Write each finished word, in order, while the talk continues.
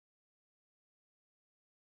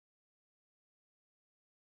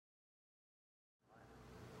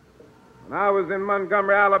When I was in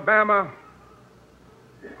Montgomery, Alabama,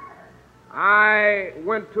 I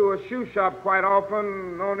went to a shoe shop quite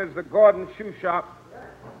often, known as the Gordon Shoe Shop.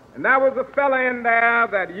 And there was a fella in there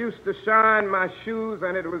that used to shine my shoes,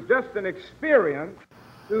 and it was just an experience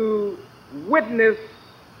to witness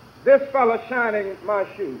this fella shining my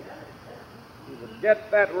shoes. He would get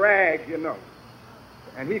that rag,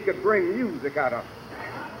 and he could bring music out of it.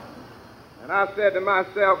 And I said to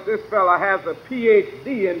myself, this fella has a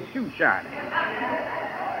Ph.D. in shoe shining.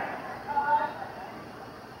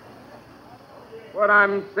 What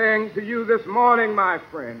I'm saying to you this morning, my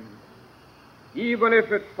friend, even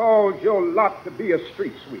if it falls your lot to be a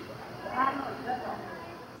street sweeper,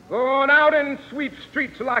 go on out and sweep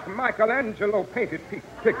streets like Michelangelo painted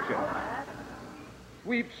pictures.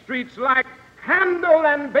 Sweep streets like Handel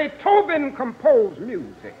and Beethoven composed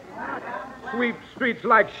music. Sweep streets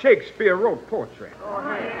like Shakespeare wrote poetry.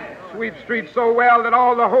 Sweep streets so well that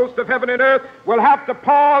all the host of heaven and earth will have to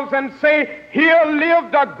pause and say, here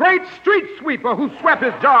lived a great street sweeper who swept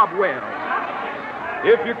his job well.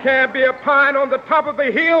 If you can't be a pine on the top of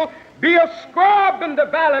the hill, be a scrub in the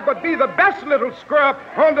valley, but be the best little scrub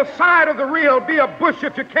on the side of the reel. Be a bush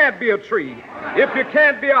if you can't be a tree. If you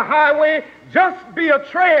can't be a highway, just be a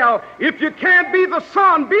trail. If you can't be the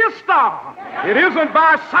sun, be a star. It isn't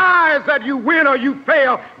by size that you win or you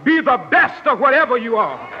fail. Be the best of whatever you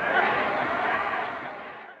are.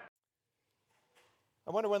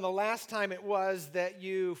 I wonder when the last time it was that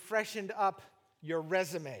you freshened up your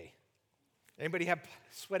resume. Anybody have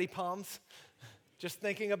sweaty palms? Just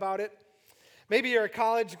thinking about it? Maybe you're a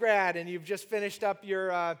college grad and you've just finished up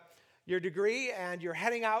your degree and you're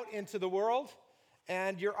heading out into the world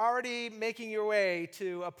and you're already making your way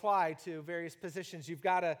to apply to various positions. You've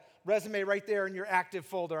got a resume right there in your active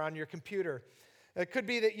folder on your computer. It could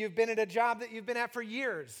be that you've been at a job that you've been at for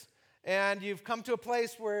years and you've come to a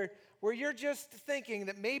place where you're just thinking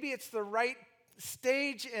that maybe it's the right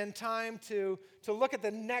stage and time to look at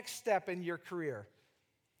the next step in your career.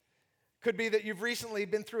 Could be that you've recently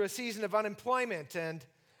been through a season of unemployment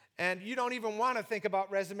and you don't even want to think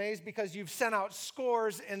about resumes because you've sent out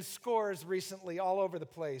scores and scores recently all over the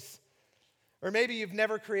place. Or maybe you've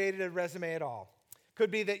never created a resume at all.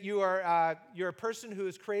 Could be that you're a person who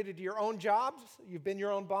has created your own jobs, you've been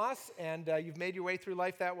your own boss, and you've made your way through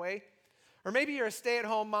life that way. Or maybe you're a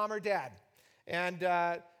stay-at-home mom or dad,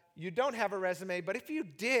 and you don't have a resume, but if you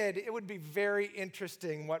did, it would be very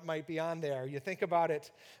interesting what might be on there. You think about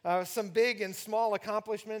it. Some big and small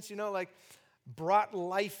accomplishments, like brought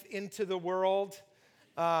life into the world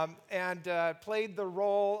and played the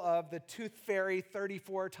role of the Tooth Fairy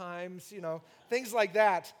 34 times, things like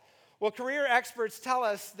that. Well, career experts tell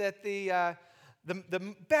us that the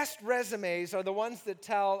best resumes are the ones that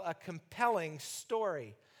tell a compelling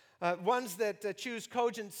story. Ones that choose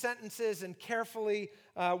cogent sentences and carefully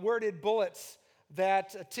worded bullets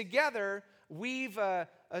that together weave a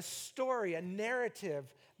story, a narrative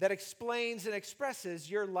that explains and expresses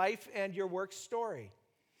your life and your work story.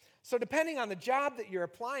 So depending on the job that you're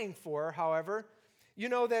applying for, however, you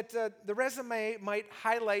know that the resume might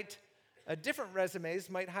highlight, different resumes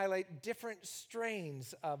might highlight different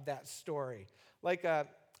strains of that story, like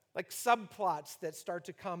subplots that start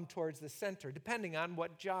to come towards the center, depending on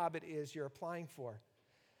what job it is you're applying for.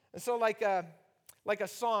 And so like a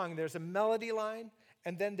song, there's a melody line,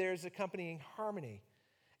 and then there's accompanying harmony.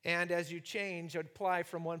 And as you change, apply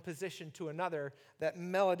from one position to another, that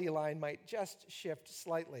melody line might just shift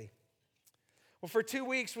slightly. Well, for 2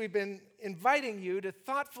 weeks, we've been inviting you to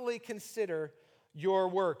thoughtfully consider your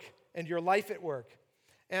work and your life at work.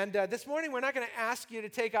 And this morning, we're not going to ask you to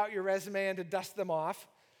take out your resume and to dust them off.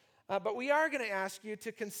 But we are going to ask you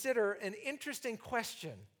to consider an interesting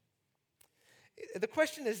question. The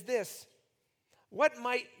question is this: what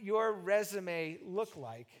might your resume look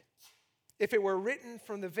like if it were written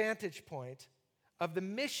from the vantage point of the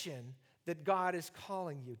mission that God is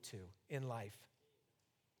calling you to in life?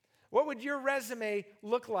 What would your resume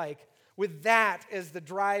look like with that as the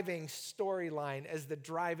driving storyline, as the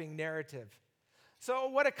driving narrative? So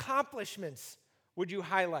what accomplishments would you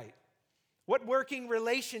highlight? What working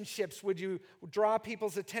relationships would you draw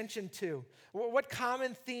people's attention to? What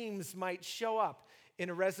common themes might show up in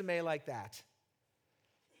a resume like that?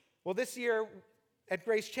 Well, this year at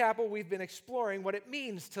Grace Chapel, we've been exploring what it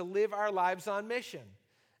means to live our lives on mission.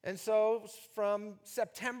 And so from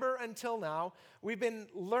September until now, we've been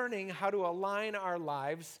learning how to align our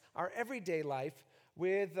lives, our everyday life,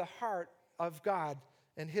 with the heart of God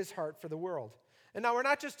and His heart for the world. And now we're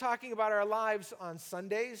not just talking about our lives on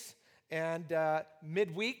Sundays and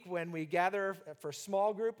midweek when we gather for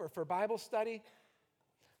small group or for Bible study.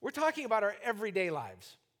 We're talking about our everyday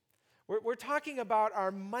lives. We're talking about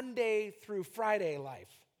our Monday through Friday life.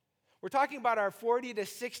 We're talking about our 40 to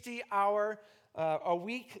 60 hour a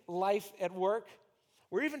week life at work.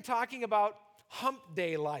 We're even talking about hump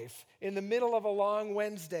day life in the middle of a long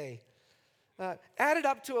Wednesday. Added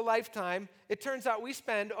up to a lifetime, it turns out we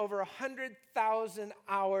spend over 100,000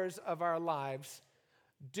 hours of our lives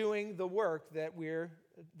doing the work that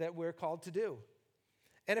we're called to do.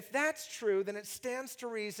 And if that's true, then it stands to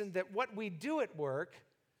reason that what we do at work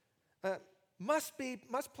must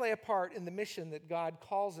play a part in the mission that God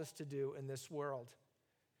calls us to do in this world.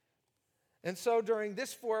 And so during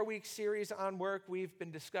this 4-week series on work, we've been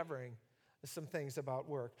discovering some things about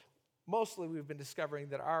work. Mostly we've been discovering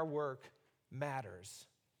that our work matters.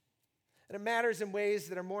 And it matters in ways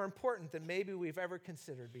that are more important than maybe we've ever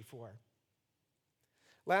considered before.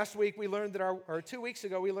 Last week we learned that 2 weeks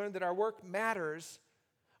ago, we learned that our work matters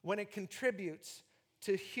when it contributes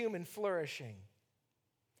to human flourishing.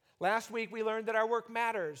 Last week we learned that our work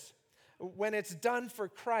matters when it's done for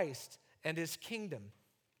Christ and His kingdom.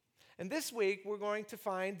 And this week we're going to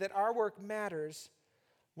find that our work matters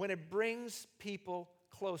when it brings people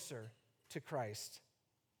closer to Christ.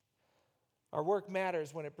 Our work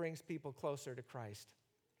matters when it brings people closer to Christ.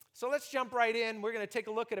 So let's jump right in. We're going to take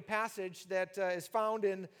a look at a passage that is found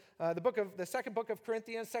in the second book of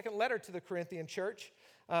Corinthians, second letter to the Corinthian church.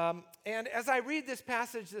 And as I read this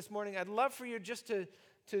passage this morning, I'd love for you just to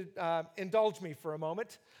indulge me for a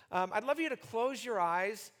moment. I'd love you to close your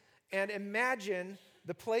eyes and imagine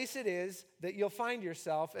the place it is that you'll find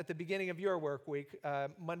yourself at the beginning of your work week,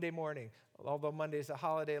 Monday morning. Although Monday's a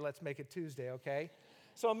holiday, let's make it Tuesday, okay?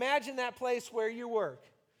 So imagine that place where you work.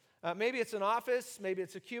 Maybe it's an office, maybe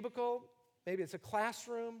it's a cubicle, maybe it's a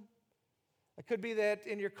classroom. It could be that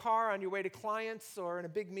in your car on your way to clients or in a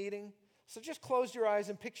big meeting. So just close your eyes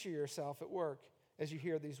and picture yourself at work as you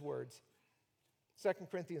hear these words. 2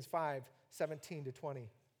 Corinthians 5, 17 to 20.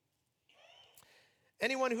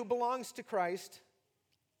 Anyone who belongs to Christ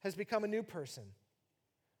has become a new person.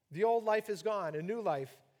 The old life is gone, a new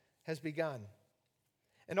life has begun.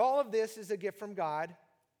 And all of this is a gift from God,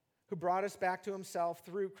 who brought us back to Himself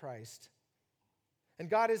through Christ. And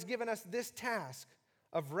God has given us this task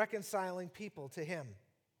of reconciling people to Him.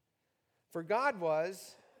 For God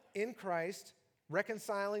was, in Christ,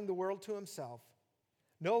 reconciling the world to Himself,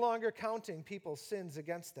 no longer counting people's sins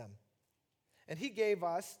against them. And He gave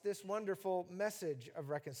us this wonderful message of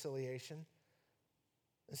reconciliation.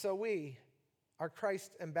 And so we are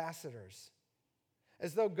Christ's ambassadors,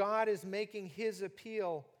 as though God is making His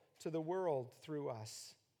appeal to the world through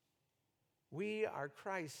us. We are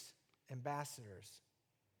Christ's ambassadors,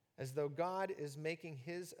 as though God is making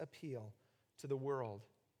His appeal to the world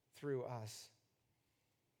through us.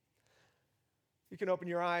 You can open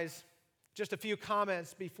your eyes. Just a few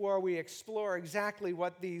comments before we explore exactly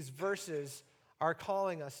what these verses are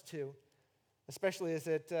calling us to, especially as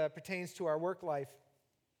it pertains to our work life.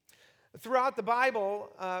 Throughout the Bible,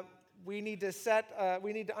 we need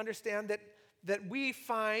to understand that we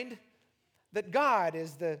find that God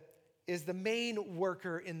is the main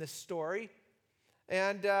worker in the story.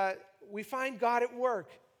 And we find God at work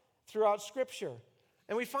throughout Scripture.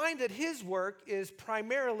 And we find that His work is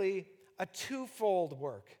primarily a twofold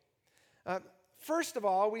work. First of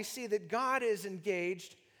all, we see that God is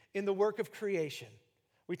engaged in the work of creation.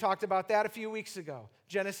 We talked about that a few weeks ago,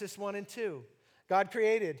 Genesis 1 and 2. God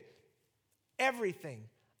created everything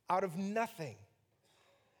out of nothing.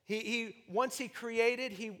 Once He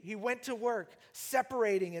created, he went to work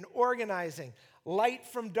separating and organizing light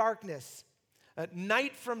from darkness,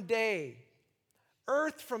 night from day,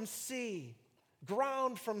 earth from sea,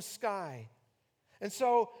 ground from sky. And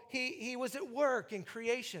so he was at work in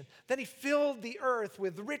creation. Then He filled the earth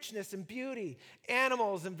with richness and beauty,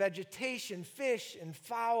 animals and vegetation, fish and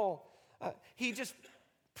fowl. He just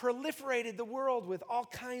proliferated the world with all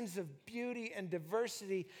kinds of beauty and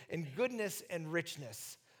diversity and goodness and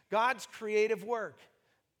richness. God's creative work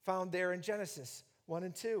found there in Genesis 1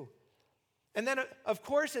 and 2. And then, of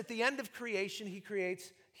course, at the end of creation, He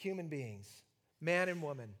creates human beings, man and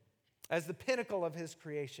woman, as the pinnacle of His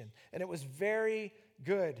creation. And it was very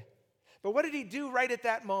good. But what did He do right at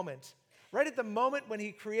that moment? Right at the moment when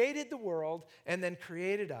He created the world and then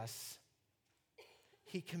created us,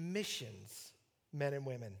 He commissions men and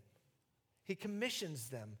women. He commissions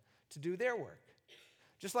them to do their work.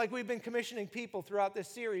 Just like we've been commissioning people throughout this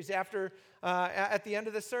series at the end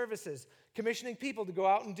of the services, commissioning people to go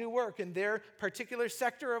out and do work in their particular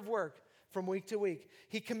sector of work from week to week.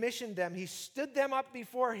 He commissioned them. He stood them up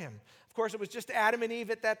before Him. Of course, it was just Adam and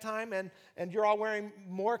Eve at that time, and you're all wearing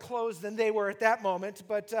more clothes than they were at that moment,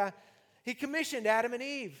 but He commissioned Adam and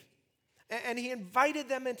Eve. And he invited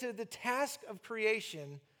them into the task of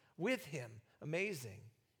creation with him. Amazing.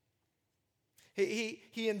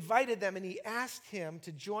 He invited them and he asked him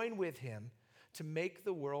to join with him to make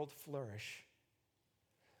the world flourish.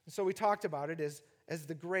 And so we talked about it as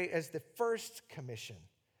the first commission.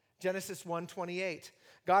 Genesis 1:28.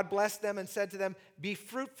 God blessed them and said to them, "Be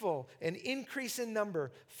fruitful and increase in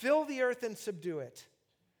number, fill the earth and subdue it."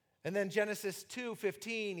 And then Genesis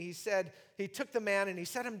 2:15, he took the man and he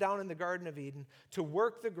set him down in the Garden of Eden to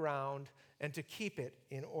work the ground and to keep it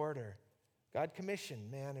in order. God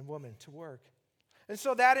commissioned man and woman to work. And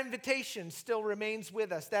so that invitation still remains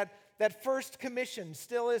with us. That first commission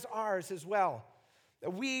still is ours as well.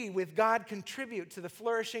 We, with God, contribute to the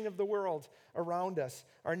flourishing of the world around us,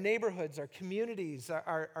 our neighborhoods, our communities,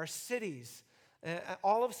 our cities,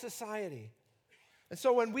 all of society. And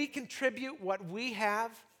so when we contribute what we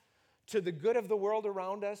have to the good of the world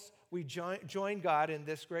around us, we join God in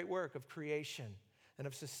this great work of creation and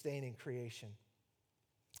of sustaining creation.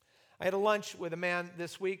 I had a lunch with a man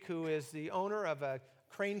this week who is the owner of a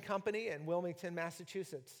crane company in Wilmington,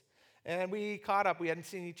 Massachusetts. And we caught up. We hadn't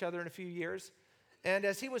seen each other in a few years. And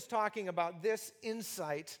as he was talking about this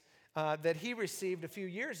insight that he received a few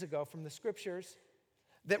years ago from the scriptures,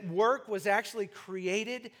 that work was actually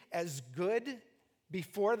created as good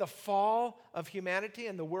before the fall of humanity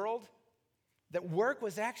and the world, that work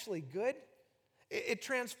was actually good, it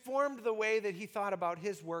transformed the way that he thought about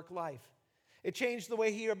his work life. It changed the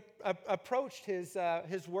way he approached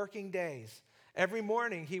his working days. Every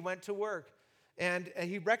morning he went to work, and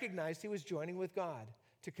he recognized he was joining with God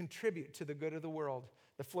to contribute to the good of the world,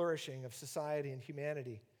 the flourishing of society and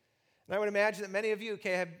humanity. And I would imagine that many of you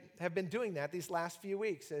have been doing that these last few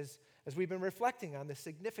weeks as we've been reflecting on the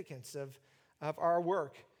significance of our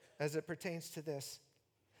work as it pertains to this.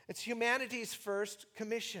 It's humanity's first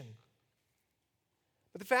commission.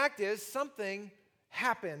 But the fact is, something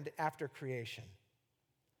happened after creation.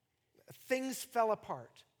 Things fell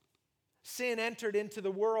apart. Sin entered into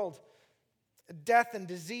the world. Death and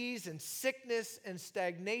disease and sickness and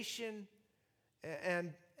stagnation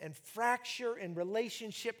and fracture in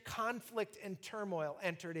relationship, conflict and turmoil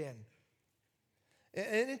entered in.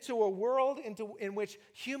 And into a world in which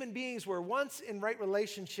human beings were once in right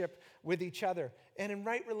relationship with each other and in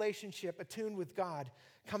right relationship, attuned with God,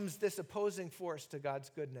 comes this opposing force to God's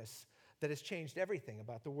goodness that has changed everything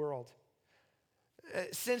about the world.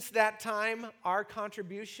 Since that time, our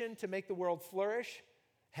contribution to make the world flourish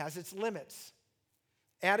has its limits.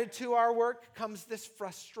 Added to our work comes this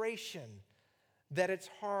frustration that it's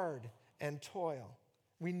hard and toil.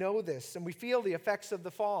 We know this, and we feel the effects of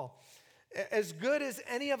the fall. As good as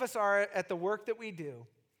any of us are at the work that we do,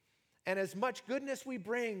 and as much goodness we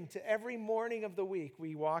bring to every morning of the week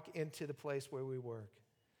we walk into the place where we work,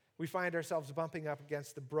 we find ourselves bumping up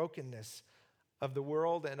against the brokenness of the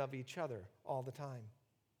world and of each other all the time.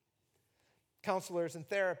 Counselors and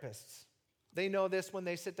therapists, they know this when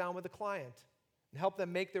they sit down with a client and help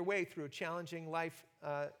them make their way through a challenging life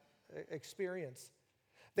experience.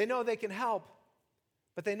 They know they can help,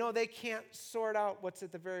 but they know they can't sort out what's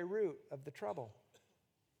at the very root of the trouble.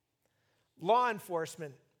 Law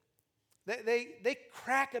enforcement, they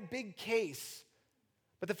crack a big case,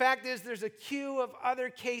 but the fact is there's a queue of other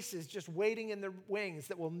cases just waiting in the wings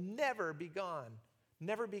that will never be gone,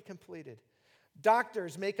 never be completed.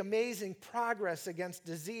 Doctors make amazing progress against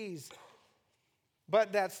disease,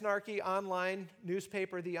 but that snarky online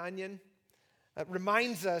newspaper, The Onion,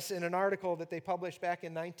 reminds us in an article that they published back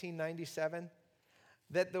in 1997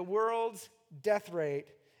 that the world's death rate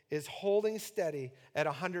is holding steady at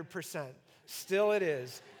 100%. Still it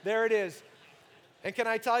is. There it is. And can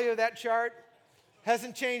I tell you, that chart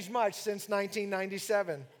hasn't changed much since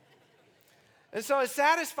 1997. And so as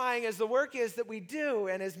satisfying as the work is that we do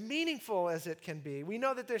and as meaningful as it can be, we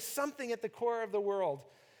know that there's something at the core of the world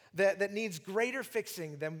that needs greater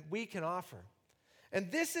fixing than we can offer.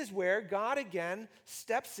 And this is where God again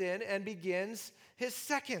steps in and begins his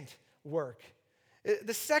second work.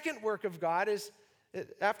 The second work of God is,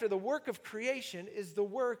 after the work of creation, is the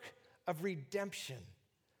work of redemption.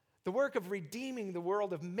 The work of redeeming the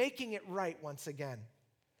world, of making it right once again.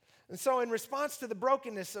 And so in response to the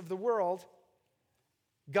brokenness of the world,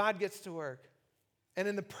 God gets to work. And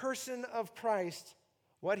in the person of Christ,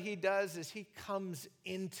 what he does is he comes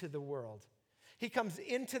into the world. He comes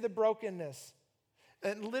into the brokenness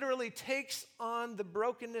and literally takes on the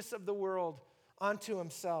brokenness of the world onto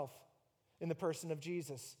himself in the person of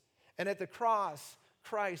Jesus. And at the cross,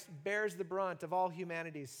 Christ bears the brunt of all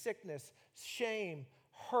humanity's sickness, shame,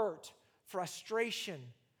 hurt, frustration,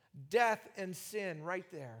 death, and sin right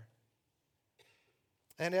there.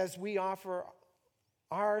 And as we offer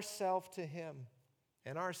ourself to him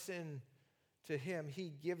and our sin to him,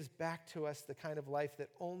 he gives back to us the kind of life that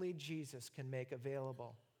only Jesus can make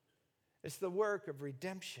available. It's the work of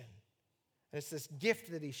redemption. And it's this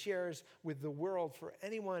gift that he shares with the world for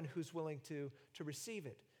anyone who's willing to receive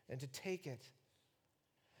it and to take it.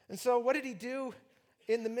 And so what did he do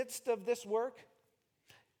in the midst of this work?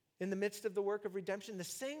 In the midst of the work of redemption? The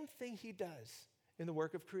same thing he does in the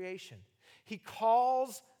work of creation. He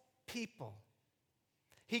calls people.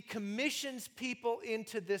 He commissions people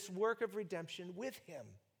into this work of redemption with him.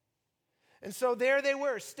 And so there they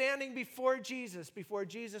were, standing before Jesus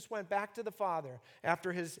went back to the Father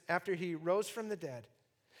after he rose from the dead.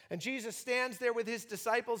 And Jesus stands there with his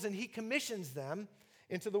disciples, and he commissions them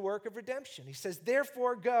into the work of redemption. He says,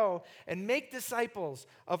 "Therefore go and make disciples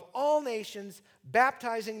of all nations,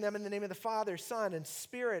 baptizing them in the name of the Father, Son, and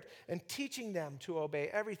Spirit, and teaching them to obey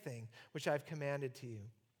everything which I've commanded to you."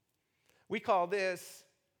 We call this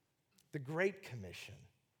the Great Commission.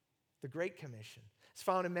 The Great Commission. It's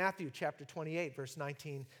found in Matthew chapter 28, verse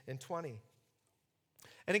 19 and 20.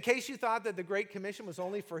 And in case you thought that the Great Commission was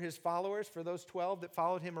only for his followers, for those 12 that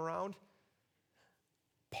followed him around,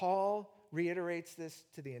 Paul reiterates this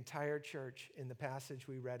to the entire church in the passage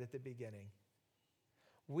we read at the beginning.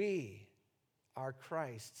 We are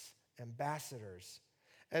Christ's ambassadors,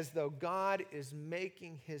 as though God is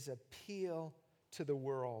making his appeal to the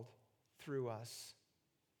world through us.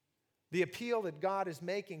 The appeal that God is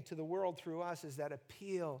making to the world through us is that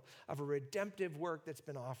appeal of a redemptive work that's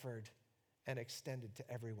been offered and extended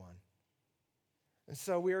to everyone. And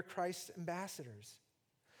so we are Christ's ambassadors.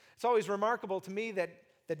 It's always remarkable to me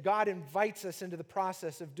that God invites us into the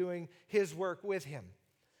process of doing his work with him.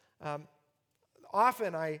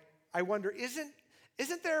 Often I wonder, isn't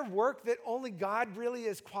there work that only God really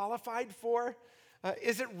is qualified for?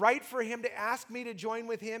 Is it right for him to ask me to join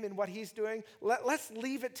with him in what he's doing? Let's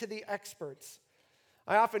leave it to the experts.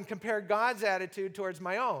 I often compare God's attitude towards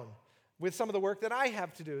my own with some of the work that I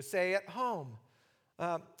have to do, say at home.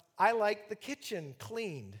 I like the kitchen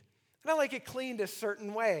cleaned, and I like it cleaned a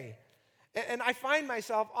certain way. And I find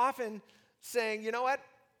myself often saying, you know what,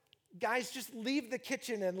 guys, just leave the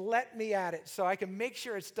kitchen and let me at it so I can make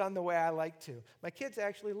sure it's done the way I like to. My kids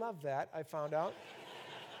actually love that, I found out.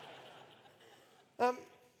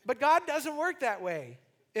 But God doesn't work that way.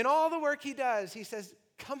 In all the work he does, he says,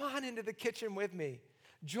 come on into the kitchen with me.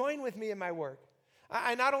 Join with me in my work.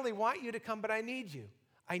 I not only want you to come, but I need you.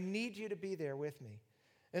 I need you to be there with me.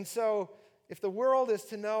 And so if the world is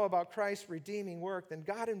to know about Christ's redeeming work, then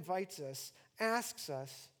God invites us, asks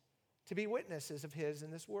us to be witnesses of his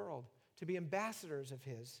in this world, to be ambassadors of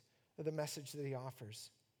his, of the message that he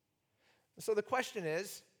offers. So the question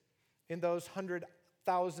is, in those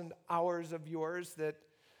 100,000 hours of yours that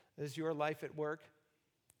is your life at work,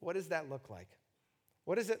 what does that look like?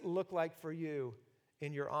 What does it look like for you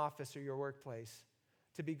in your office or your workplace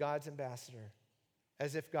to be God's ambassador,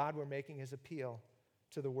 as if God were making his appeal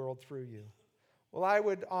to the world through you? Well, I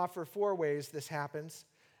would offer 4 ways this happens,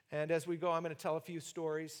 and as we go, I'm going to tell a few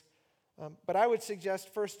stories. But I would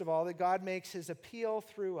suggest, first of all, that God makes his appeal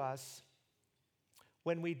through us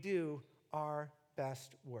when we do our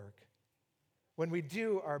best work. When we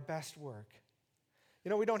do our best work. You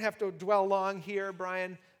know, we don't have to dwell long here.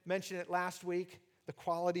 Brian mentioned it last week, the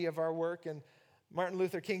quality of our work, and Martin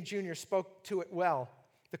Luther King Jr. spoke to it well.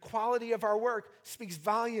 The quality of our work speaks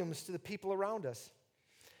volumes to the people around us.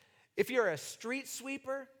 If you're a street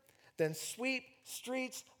sweeper, then sweep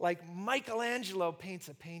streets like Michelangelo paints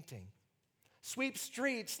a painting. Sweep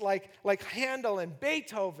streets like Handel and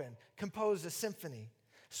Beethoven composed a symphony.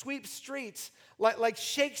 Sweep streets like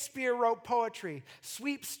Shakespeare wrote poetry.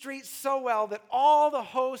 Sweep streets so well that all the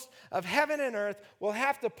hosts of heaven and earth will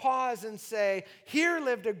have to pause and say, here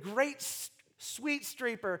lived a great sweet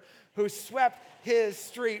streeper who swept his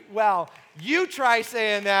street well. You try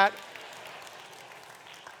saying that.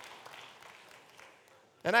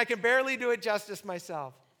 And I can barely do it justice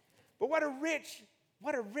myself. But what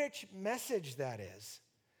a rich message that is.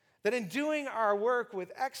 That in doing our work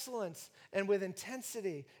with excellence and with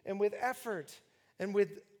intensity and with effort and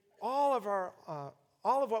with all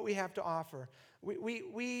of what we have to offer,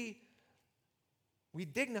 we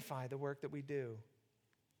dignify the work that we do.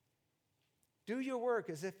 Do your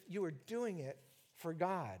work as if you were doing it for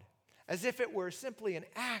God, as if it were simply an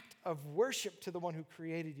act of worship to the one who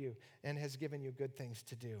created you and has given you good things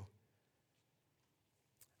to do.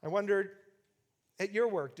 I wondered, at your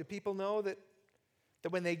work, do people know that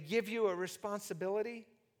when they give you a responsibility,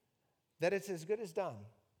 that it's as good as done?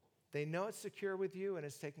 They know it's secure with you and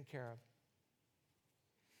it's taken care of.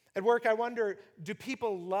 At work, I wonder, do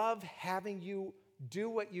people love having you do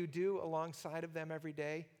what you do alongside of them every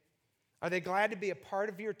day? Are they glad to be a part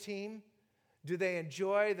of your team? Do they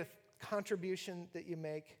enjoy the contribution that you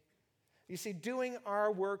make? You see, doing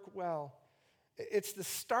our work well, it's the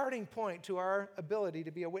starting point to our ability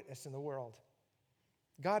to be a witness in the world.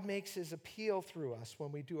 God makes his appeal through us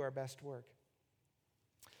when we do our best work.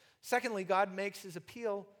 Secondly, God makes his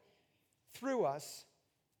appeal through us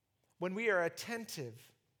when we are attentive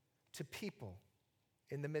to people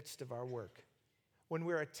in the midst of our work. When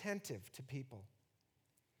we're attentive to people.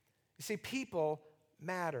 You see, people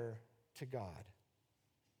matter to God.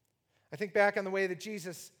 I think back on the way that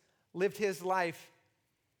Jesus lived his life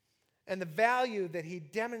and the value that he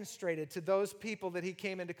demonstrated to those people that he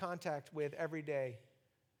came into contact with every day.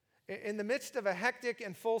 In the midst of a hectic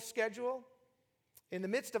and full schedule, in the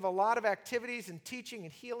midst of a lot of activities and teaching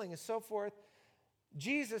and healing and so forth,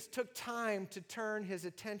 Jesus took time to turn his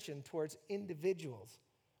attention towards individuals.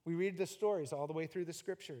 We read the stories all the way through the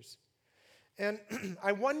scriptures. And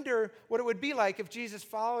I wonder what it would be like if Jesus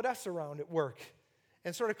followed us around at work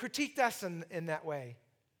and sort of critiqued us in that way.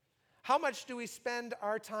 How much do we spend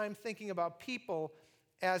our time thinking about people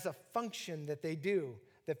as a function that they do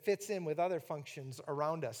that fits in with other functions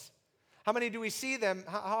around us? How often do we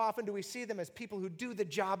see them as people who do the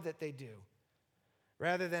job that they do,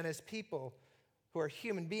 rather than as people who are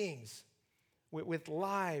human beings with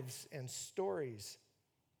lives and stories?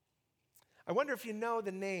 I wonder if you know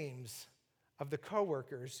the names of the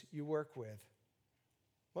coworkers you work with.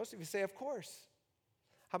 Most of you say, of course.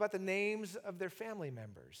 How about the names of their family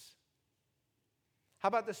members? How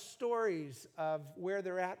about the stories of where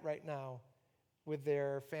they're at right now with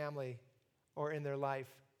their family or in their life?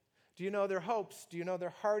 Do you know their hopes? Do you know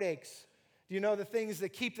their heartaches? Do you know the things that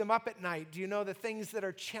keep them up at night? Do you know the things that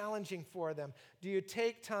are challenging for them? Do you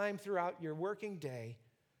take time throughout your working day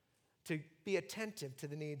to be attentive to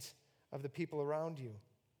the needs of the people around you?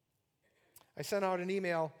 I sent out an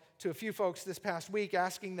email to a few folks this past week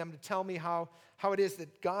asking them to tell me how it is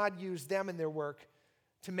that God used them in their work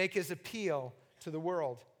to make his appeal to the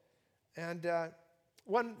world. And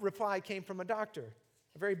one reply came from a doctor,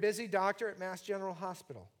 a very busy doctor at Mass General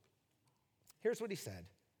Hospital. Here's what he said.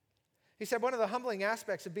 He said, one of the humbling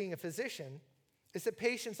aspects of being a physician is that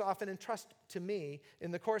patients often entrust to me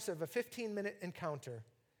in the course of a 15-minute encounter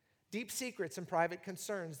deep secrets and private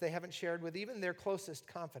concerns they haven't shared with even their closest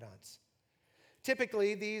confidants.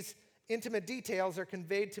 Typically, these intimate details are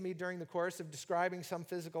conveyed to me during the course of describing some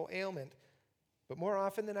physical ailment, but more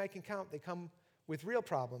often than I can count, they come with real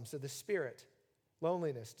problems of the spirit,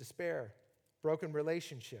 loneliness, despair, broken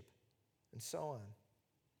relationship, and so on.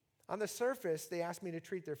 On the surface, they ask me to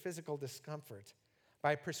treat their physical discomfort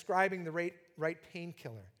by prescribing the right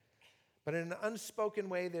painkiller, but in an unspoken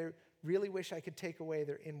way, they really wish I could take away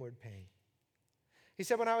their inward pain. He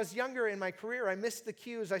said, when I was younger in my career, I missed the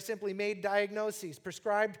cues. I simply made diagnoses,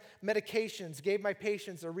 prescribed medications, gave my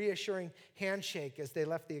patients a reassuring handshake as they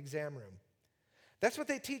left the exam room. That's what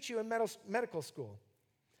they teach you in medical school.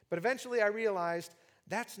 But eventually I realized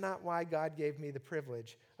that's not why God gave me the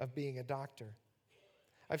privilege of being a doctor.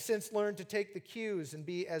 I've since learned to take the cues and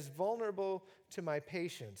be as vulnerable to my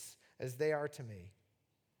patients as they are to me.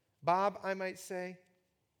 Bob, I might say,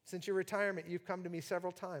 since your retirement, you've come to me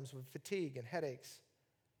several times with fatigue and headaches.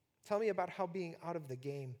 Tell me about how being out of the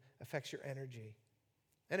game affects your energy.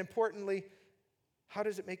 And importantly, how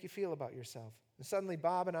does it make you feel about yourself? And suddenly,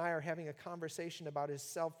 Bob and I are having a conversation about his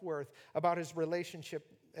self-worth, about his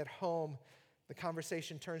relationship at home. The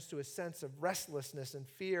conversation turns to a sense of restlessness and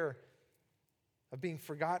fear of being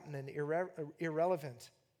forgotten and irrelevant.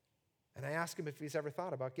 And I ask him if he's ever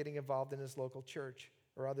thought about getting involved in his local church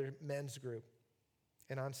or other men's group.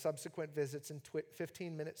 And on subsequent visits and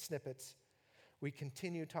 15-minute snippets, we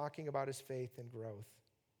continue talking about his faith and growth.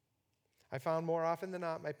 I found more often than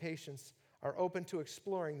not my patients are open to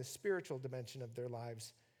exploring the spiritual dimension of their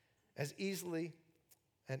lives as easily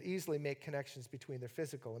make connections between their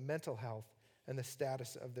physical and mental health and the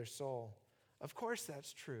status of their soul. Of course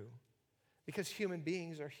that's true, because human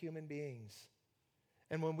beings are human beings.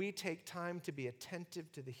 And when we take time to be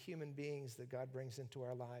attentive to the human beings that God brings into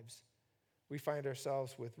our lives, we find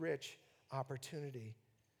ourselves with rich opportunity.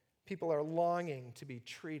 People are longing to be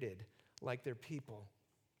treated like they're people,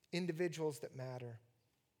 individuals that matter.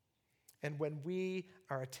 And when we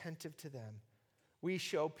are attentive to them, we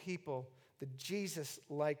show people the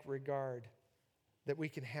Jesus-like regard that we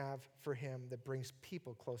can have for him that brings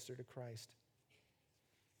people closer to Christ.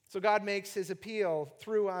 So God makes his appeal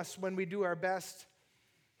through us when we do our best,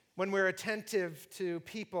 when we're attentive to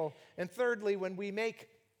people, and thirdly, when we make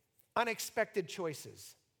unexpected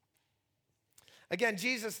choices. Again,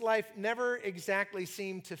 Jesus' life never exactly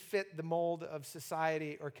seemed to fit the mold of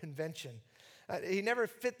society or convention. He never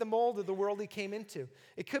fit the mold of the world he came into.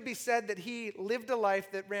 It could be said that he lived a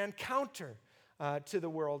life that ran counter to the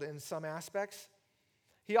world in some aspects.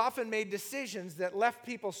 He often made decisions that left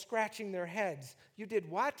people scratching their heads. You did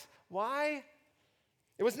what? Why?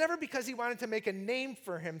 It was never because he wanted to make a name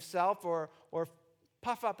for himself or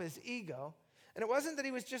puff up his ego. And it wasn't that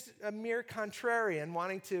he was just a mere contrarian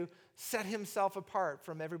wanting to set himself apart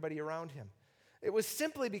from everybody around him. It was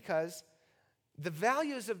simply because the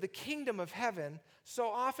values of the kingdom of heaven so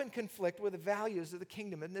often conflict with the values of the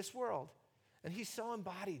kingdom in this world. And he so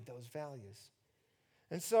embodied those values.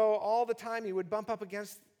 And so all the time he would bump up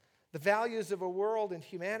against the values of a world and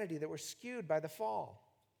humanity that were skewed by the fall.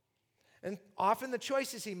 And often the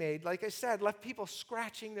choices he made, like I said, left people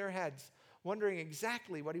scratching their heads, wondering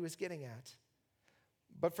exactly what he was getting at.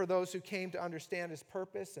 But for those who came to understand his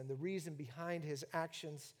purpose and the reason behind his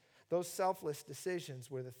actions, those selfless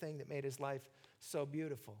decisions were the thing that made his life so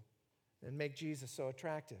beautiful and make Jesus so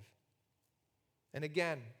attractive. And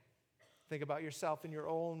again, think about yourself in your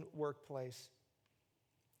own workplace.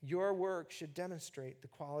 Your work should demonstrate the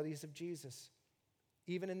qualities of Jesus,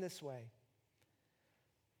 even in this way.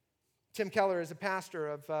 Tim Keller is a pastor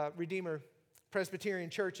of Redeemer Presbyterian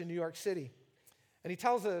Church in New York City. And he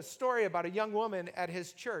tells a story about a young woman at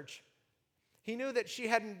his church. He knew that she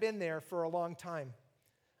hadn't been there for a long time.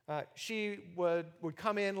 She would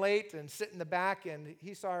come in late and sit in the back, and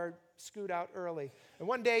he saw her scoot out early. And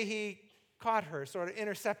one day he caught her, sort of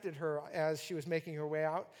intercepted her as she was making her way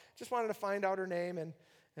out. Just wanted to find out her name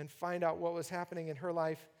and find out what was happening in her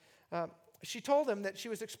life. She told him that she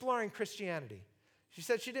was exploring Christianity. She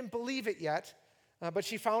said she didn't believe it yet, but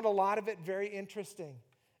she found a lot of it very interesting.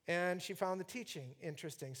 And she found the teaching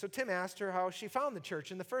interesting. So Tim asked her how she found the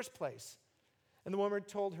church in the first place. And the woman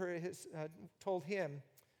told him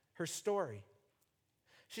her story.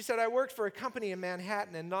 She said, I worked for a company in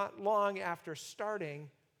Manhattan, and not long after starting,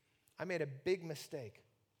 I made a big mistake,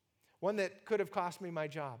 one that could have cost me my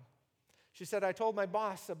job. She said, I told my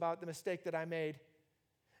boss about the mistake that I made,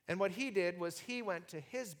 and what he did was he went to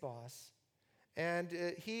his boss, and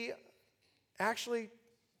he actually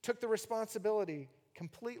took the responsibility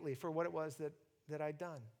completely for what it was that I'd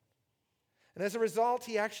done. And as a result,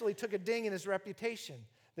 he actually took a ding in his reputation.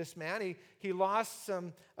 This man, he lost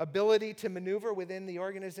some ability to maneuver within the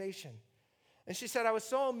organization. And she said, I was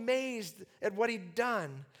so amazed at what he'd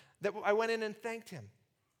done that I went in and thanked him.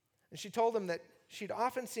 And she told him that she'd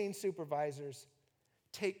often seen supervisors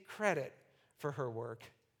take credit for her work,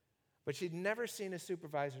 but she'd never seen a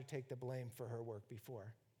supervisor take the blame for her work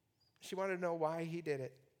before. She wanted to know why he did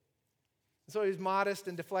it. So he was modest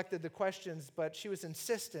and deflected the questions, but she was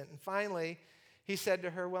insistent. And finally, he said to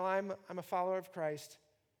her, well, I'm a follower of Christ.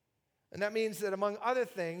 And that means that, among other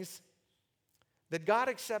things, that God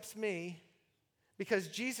accepts me because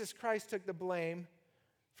Jesus Christ took the blame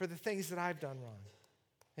for the things that I've done wrong.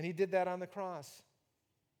 And he did that on the cross.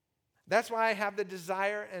 That's why I have the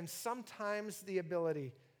desire and sometimes the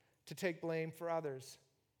ability to take blame for others.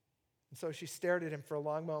 And so she stared at him for a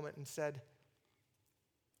long moment and said,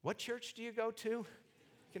 what church do you go to? You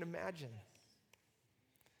can imagine.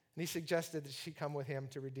 And he suggested that she come with him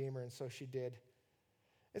to Redeemer, and so she did.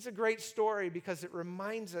 It's a great story because it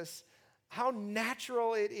reminds us how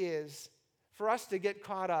natural it is for us to get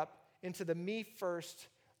caught up into the me first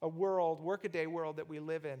workaday world that we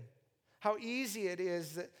live in. How easy it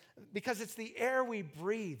is because it's the air we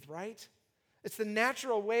breathe, right? It's the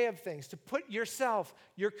natural way of things to put yourself,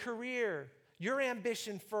 your career, your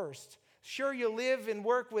ambition first. Sure, you live and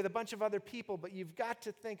work with a bunch of other people, but you've got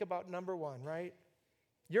to think about number one, right?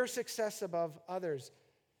 Your success above others.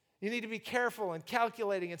 You need to be careful and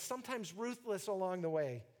calculating and sometimes ruthless along the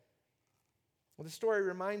way. Well, the story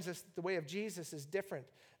reminds us that the way of Jesus is different,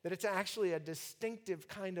 that it's actually a distinctive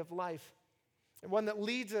kind of life, and one that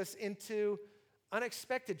leads us into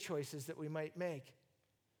unexpected choices that we might make.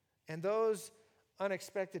 And those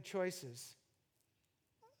unexpected choices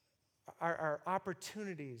are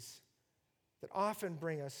opportunities that often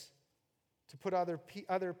bring us to put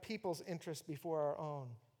other people's interests before our own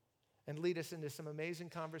and lead us into some amazing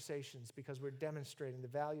conversations because we're demonstrating the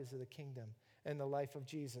values of the kingdom and the life of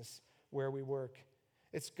Jesus where we work.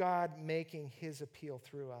 It's God making his appeal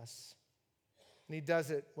through us. And he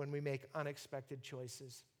does it when we make unexpected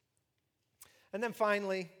choices. And then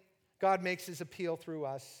finally, God makes his appeal through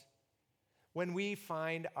us when we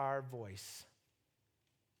find our voice.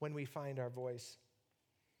 When we find our voice.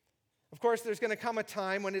 Of course, there's going to come a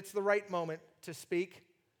time when it's the right moment to speak,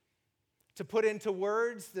 to put into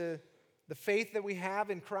words the faith that we have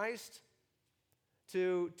in Christ,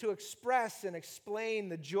 to express and explain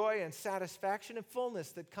the joy and satisfaction and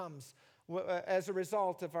fullness that comes as a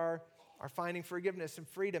result of our finding forgiveness and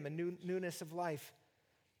freedom and newness of life.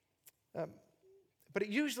 But it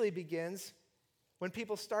usually begins when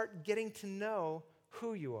people start getting to know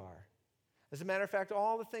who you are. As a matter of fact,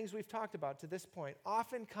 all the things we've talked about to this point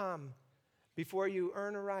often come before you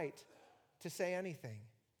earn a right to say anything.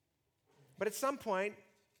 But at some point,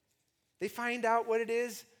 they find out what it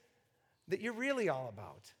is that you're really all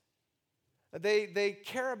about. They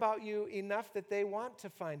care about you enough that they want to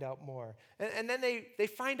find out more. And then they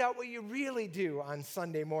find out what you really do on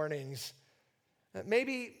Sunday mornings.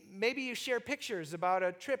 Maybe you share pictures about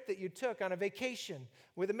a trip that you took on a vacation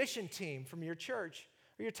with a mission team from your church.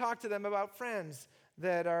 Or you talk to them about friends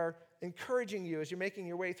that are encouraging you as you're making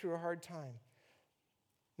your way through a hard time.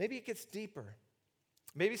 Maybe it gets deeper.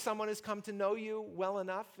 Maybe someone has come to know you well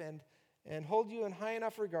enough and hold you in high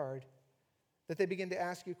enough regard that they begin to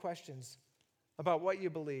ask you questions about what you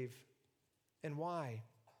believe and why.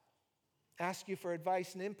 Ask you for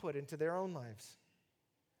advice and input into their own lives.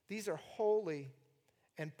 These are holy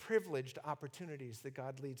and privileged opportunities that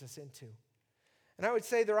God leads us into. And I would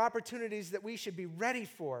say they're opportunities that we should be ready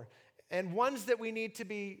for and ones that we need to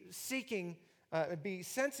be seeking, be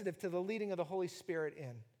sensitive to the leading of the Holy Spirit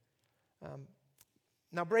in.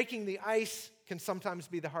 Now, breaking the ice can sometimes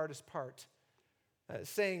be the hardest part,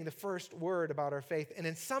 saying the first word about our faith. And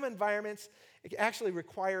in some environments, it actually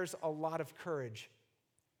requires a lot of courage.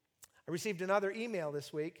 I received another email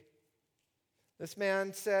this week. This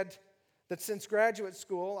man said that since graduate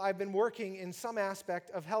school, I've been working in some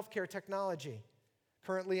aspect of healthcare technology.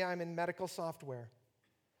 Currently, I'm in medical software.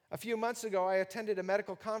 A few months ago, I attended a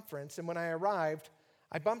medical conference, and when I arrived,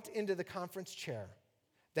 I bumped into the conference chair,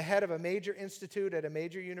 the head of a major institute at a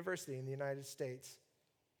major university in the United States.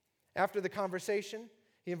 After the conversation,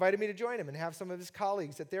 he invited me to join him and have some of his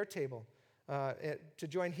colleagues at their table, to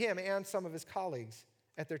join him and some of his colleagues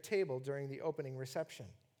at their table during the opening reception.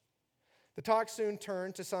 The talk soon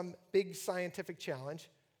turned to some big scientific challenge.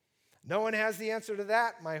 No one has the answer to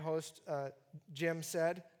that, my host, Jim,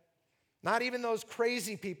 said. Not even those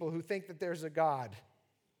crazy people who think that there's a God.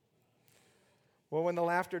 Well, when the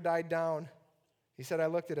laughter died down, he said, I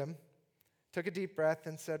looked at him, took a deep breath,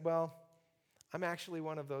 and said, well, I'm actually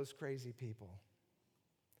one of those crazy people.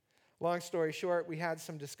 Long story short, we had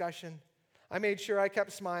some discussion. I made sure I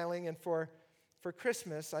kept smiling, and for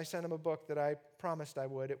Christmas, I sent him a book that I promised I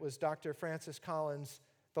would. It was Dr. Francis Collins'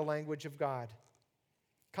 The Language of God.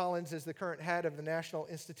 Collins is the current head of the National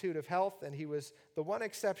Institute of Health, and he was the one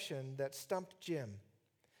exception that stumped Jim.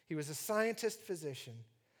 He was a scientist physician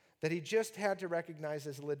that he just had to recognize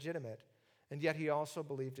as legitimate, and yet he also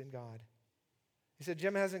believed in God. He said,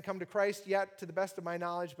 Jim hasn't come to Christ yet, to the best of my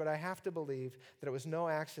knowledge, but I have to believe that it was no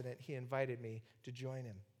accident he invited me to join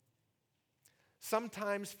him.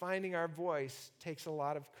 Sometimes finding our voice takes a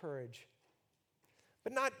lot of courage,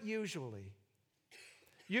 but not usually.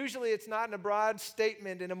 Usually it's not in a broad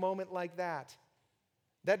statement in a moment like that.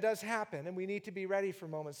 That does happen, and we need to be ready for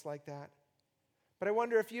moments like that. But I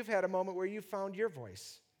wonder if you've had a moment where you found your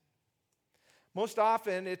voice. Most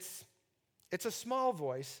often it's a small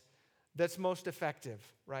voice that's most effective,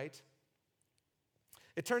 right?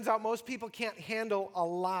 It turns out most people can't handle a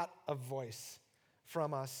lot of voice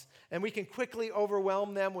from us, and we can quickly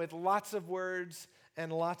overwhelm them with lots of words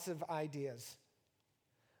and lots of ideas.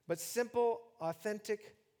 But simple,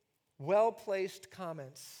 authentic, well-placed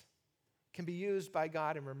comments can be used by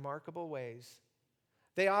God in remarkable ways.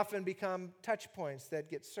 They often become touch points that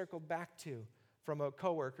get circled back to from a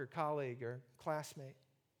coworker, colleague, or classmate.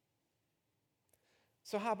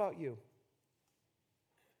 So how about you?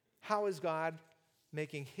 How is God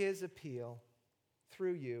making his appeal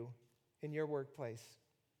through you in your workplace?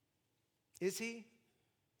 Is he?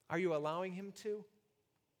 Are you allowing him to?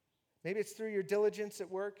 Maybe it's through your diligence at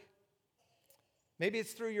work. Maybe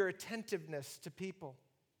it's through your attentiveness to people.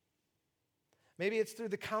 Maybe it's through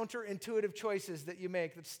the counterintuitive choices that you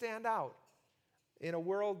make that stand out in a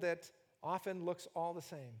world that often looks all the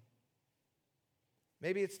same.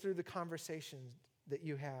 Maybe it's through the conversations that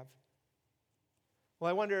you have. Well,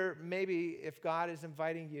 I wonder maybe if God is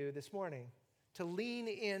inviting you this morning to lean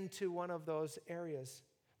into one of those areas,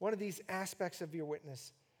 one of these aspects of your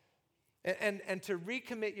witness, and to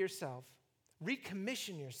recommit yourself,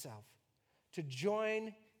 recommission yourself to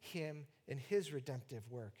join him in his redemptive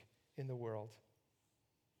work in the world.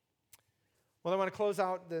 Well, I want to close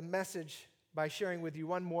out the message by sharing with you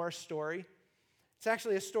one more story. It's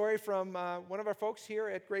actually a story from one of our folks here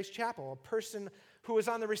at Grace Chapel, a person who was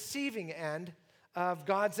on the receiving end of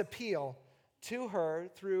God's appeal to her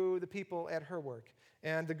through the people at her work.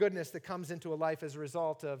 and the goodness that comes into a life as a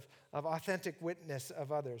result of authentic witness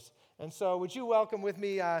of others. And so would you welcome with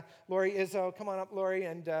me Lori Izzo? Come on up, Lori,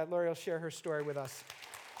 and Lori will share her story with us.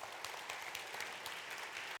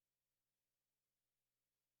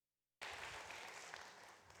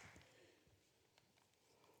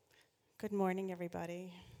 Good morning,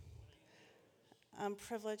 everybody. I'm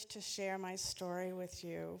privileged to share my story with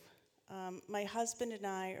you. My husband and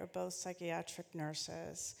I are both psychiatric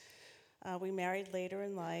nurses. We married later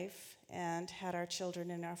in life and had our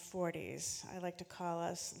children in our 40s. I like to call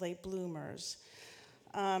us late bloomers.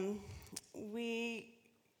 I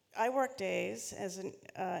work days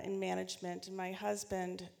in management, and my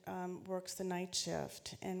husband works the night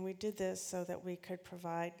shift. And we did this so that we could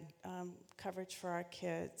provide coverage for our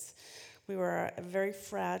kids. We were a very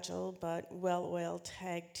fragile but well-oiled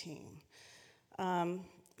tag team.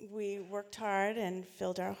 We worked hard and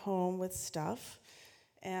filled our home with stuff.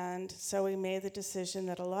 And so we made the decision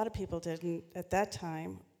that a lot of people didn't at that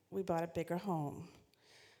time. We bought a bigger home.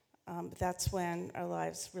 That's when our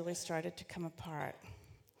lives really started to come apart.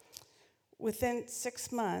 Within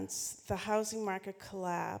 6 months, the housing market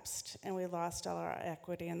collapsed and we lost all our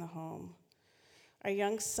equity in the home. Our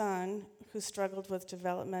young son, who struggled with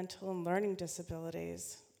developmental and learning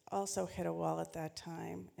disabilities, also hit a wall at that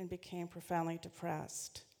time and became profoundly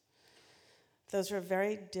depressed. Those were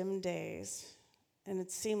very dim days, and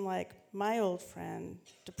it seemed like my old friend,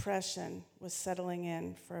 depression, was settling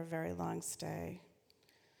in for a very long stay.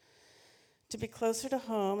 To be closer to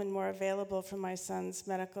home and more available for my son's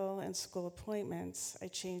medical and school appointments, I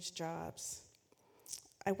changed jobs.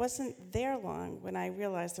 I wasn't there long when I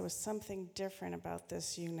realized there was something different about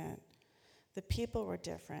this unit. The people were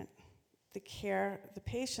different. The care the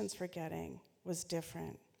patients were getting was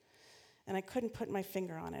different. And I couldn't put my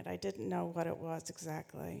finger on it. I didn't know what it was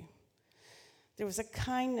exactly. There was a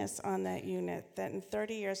kindness on that unit that in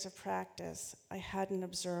 30 years of practice, I hadn't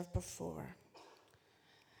observed before.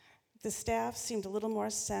 The staff seemed a little more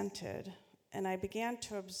centered, and I began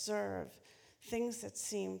to observe things that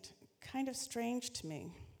seemed kind of strange to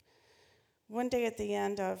me. One day at the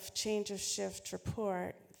end of change of shift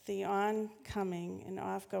report, the oncoming and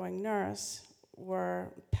offgoing nurse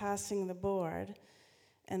were passing the board,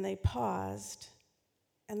 and they paused,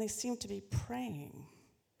 and they seemed to be praying.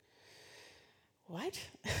 What?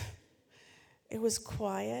 It was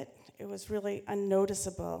quiet, it was really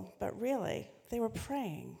unnoticeable, but really, they were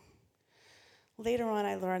praying. Later on,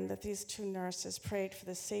 I learned that these two nurses prayed for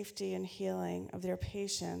the safety and healing of their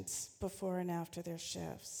patients before and after their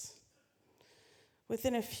shifts.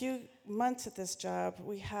 Within a few months at this job,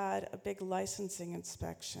 we had a big licensing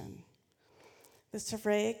inspection. The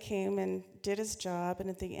surveyor came and did his job, and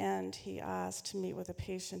at the end, he asked to meet with a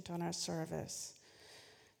patient on our service.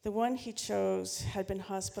 The one he chose had been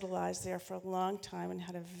hospitalized there for a long time and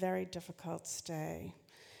had a very difficult stay.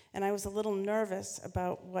 And I was a little nervous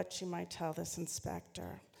about what she might tell this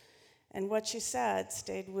inspector. And what she said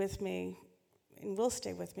stayed with me and will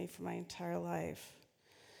stay with me for my entire life.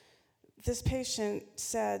 This patient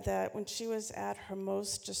said that when she was at her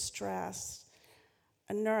most distressed,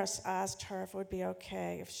 a nurse asked her if it would be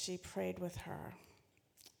okay if she prayed with her.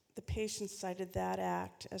 The patient cited that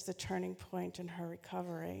act as the turning point in her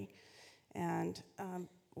recovery, and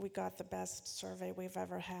we got the best survey we've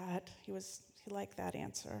ever had. He liked that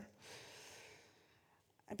answer.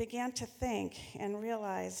 I began to think and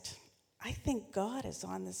realized, I think God is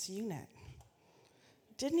on this unit.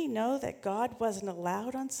 Didn't he know that God wasn't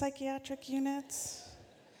allowed on psychiatric units?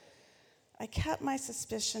 I kept my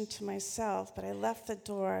suspicion to myself, but I left the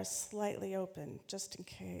door slightly open, just in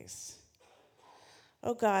case.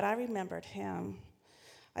 Oh God, I remembered him.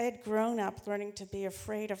 I had grown up learning to be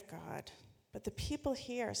afraid of God, but the people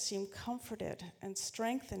here seemed comforted and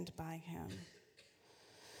strengthened by him.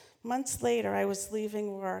 Months later, I was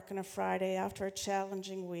leaving work on a Friday after a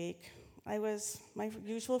challenging week. I was my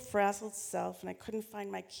usual frazzled self, and I couldn't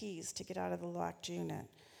find my keys to get out of the locked unit.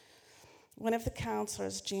 One of the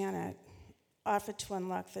counselors, Janet, offered to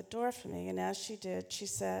unlock the door for me, and as she did, she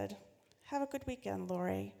said, "Have a good weekend,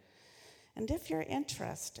 Lori. And if you're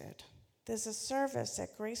interested, there's a service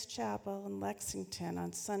at Grace Chapel in Lexington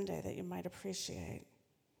on Sunday that you might appreciate."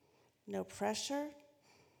 No pressure,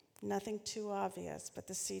 nothing too obvious, but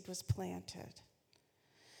the seed was planted.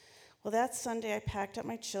 Well, that Sunday I packed up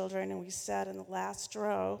my children and we sat in the last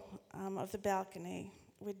row of the balcony.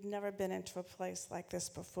 We'd never been into a place like this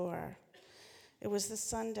before. It was the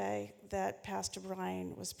Sunday that Pastor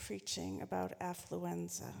Brian was preaching about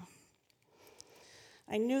affluenza.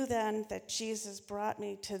 I knew then that Jesus brought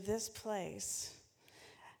me to this place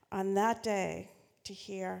on that day to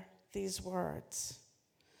hear these words.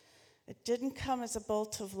 It didn't come as a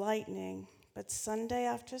bolt of lightning, but Sunday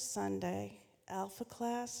after Sunday, alpha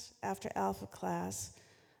class after alpha class,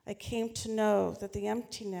 I came to know that the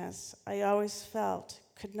emptiness I always felt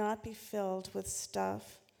could not be filled with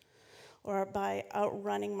stuff or by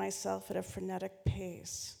outrunning myself at a frenetic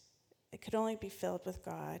pace. It could only be filled with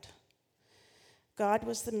God. God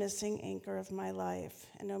was the missing anchor of my life,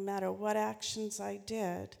 and no matter what actions I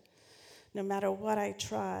did, no matter what I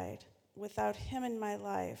tried, without him in my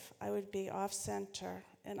life, I would be off center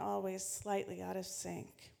and always slightly out of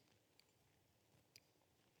sync.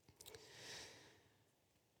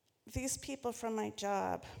 These people from my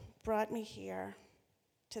job brought me here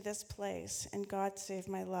to this place, and God saved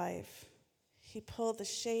my life. He pulled the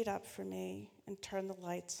shade up for me and turned the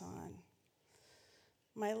lights on.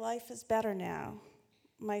 My life is better now.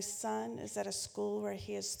 My son is at a school where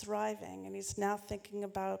he is thriving, and he's now thinking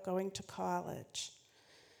about going to college.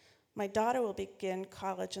 My daughter will begin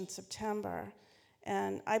college in September,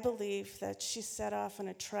 and I believe that she set off on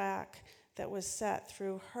a track that was set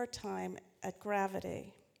through her time at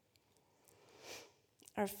Gravity.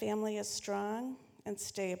 Our family is strong and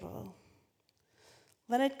stable.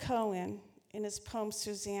 Leonard Cohen, in his poem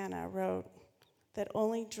Susanna, wrote that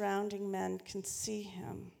only drowning men can see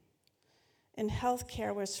him. In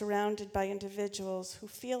healthcare, we're surrounded by individuals who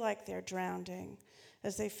feel like they're drowning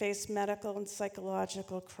as they face medical and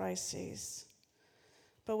psychological crises.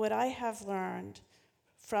 But what I have learned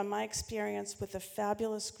from my experience with a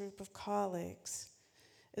fabulous group of colleagues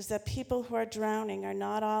is that people who are drowning are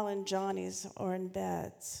not all in Johnnies or in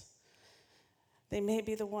beds. They may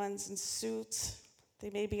be the ones in suits, they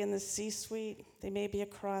may be in the C-suite, they may be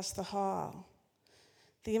across the hall.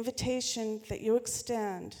 The invitation that you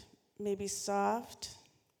extend may be soft,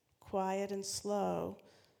 quiet, and slow,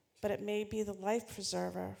 but it may be the life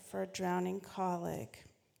preserver for a drowning colleague.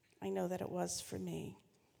 I know that it was for me.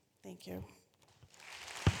 Thank you.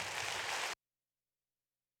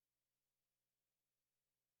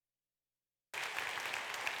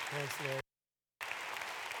 Thanks, Lord.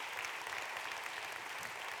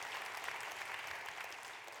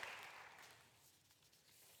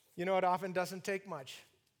 You know, it often doesn't take much.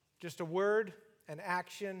 Just a word, an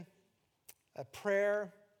action, a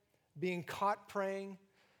prayer, being caught praying.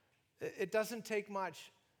 It doesn't take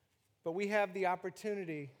much, but we have the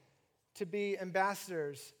opportunity to be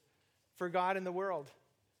ambassadors for God in the world,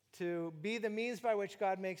 to be the means by which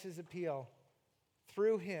God makes his appeal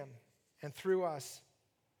through him and through us.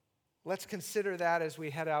 Let's consider that as we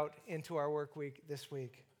head out into our work week this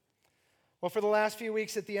week. Well, for the last few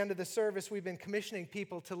weeks at the end of the service, we've been commissioning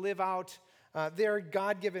people to live out their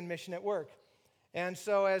God-given mission at work. And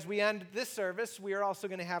so as we end this service, we are also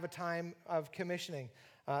going to have a time of commissioning.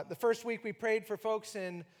 The first week we prayed for folks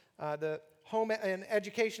in the home and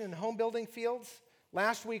education and home building fields.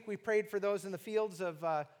 Last week we prayed for those in the fields of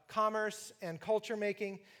commerce and culture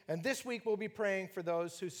making. And this week we'll be praying for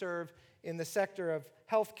those who serve in the sector of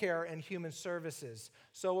healthcare and human services.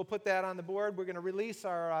 So we'll put that on the board. We're going to release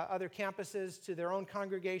our other campuses to their own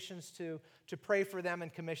congregations to pray for them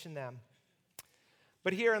and commission them.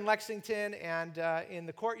 But here in Lexington and in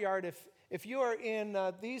the courtyard, if you are in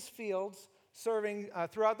these fields serving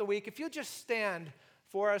throughout the week, if you just stand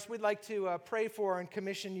for us, we'd like to pray for and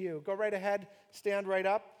commission you. Go right ahead, stand right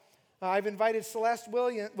up. I've invited Celeste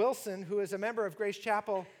Wilson, who is a member of Grace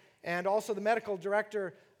Chapel and also the medical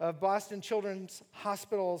director of Boston Children's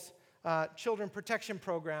Hospital's Children Protection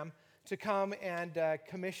Program, to come and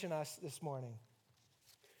commission us this morning.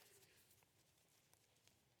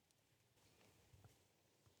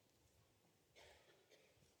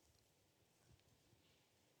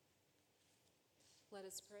 Let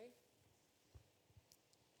us pray.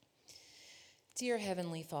 Dear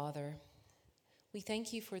Heavenly Father, we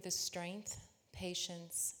thank you for the strength,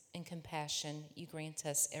 patience, and compassion you grant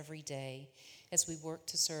us every day as we work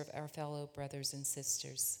to serve our fellow brothers and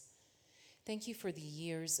sisters. Thank you for the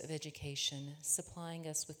years of education, supplying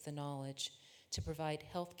us with the knowledge to provide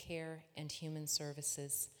health care and human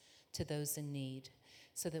services to those in need,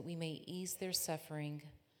 so that we may ease their suffering,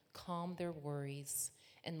 calm their worries,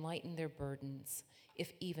 and lighten their burdens,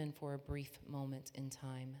 if even for a brief moment in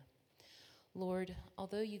time. Lord,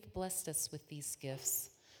 although you've blessed us with these gifts,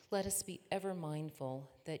 let us be ever mindful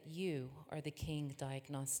that you are the King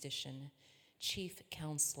Diagnostician, Chief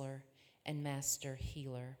Counselor, and Master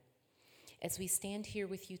Healer. As we stand here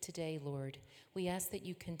with you today, Lord, we ask that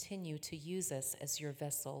you continue to use us as your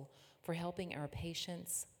vessel for helping our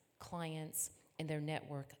patients, clients, and their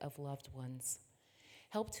network of loved ones.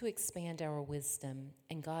 Help to expand our wisdom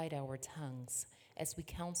and guide our tongues as we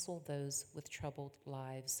counsel those with troubled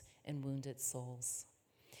lives and wounded souls.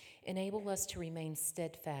 Enable us to remain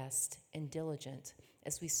steadfast and diligent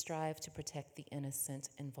as we strive to protect the innocent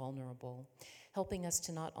and vulnerable, helping us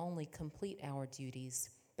to not only complete our duties,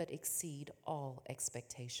 but exceed all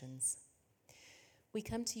expectations. We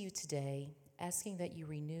come to you today asking that you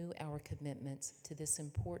renew our commitment to this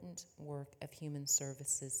important work of human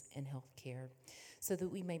services and health care, so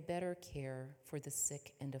that we may better care for the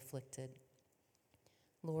sick and afflicted.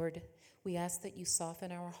 Lord, we ask that you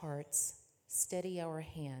soften our hearts, steady our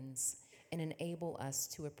hands, and enable us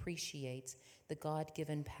to appreciate the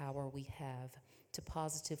God-given power we have to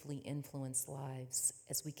positively influence lives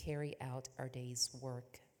as we carry out our day's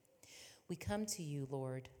work. We come to you,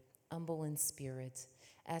 Lord, humble in spirit,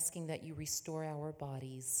 asking that you restore our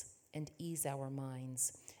bodies and ease our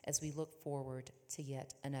minds as we look forward to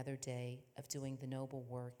yet another day of doing the noble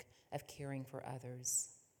work of caring for others.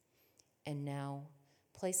 And now,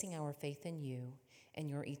 placing our faith in you and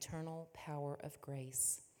your eternal power of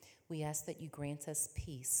grace, we ask that you grant us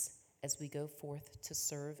peace as we go forth to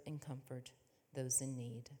serve and comfort those in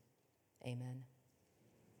need. Amen.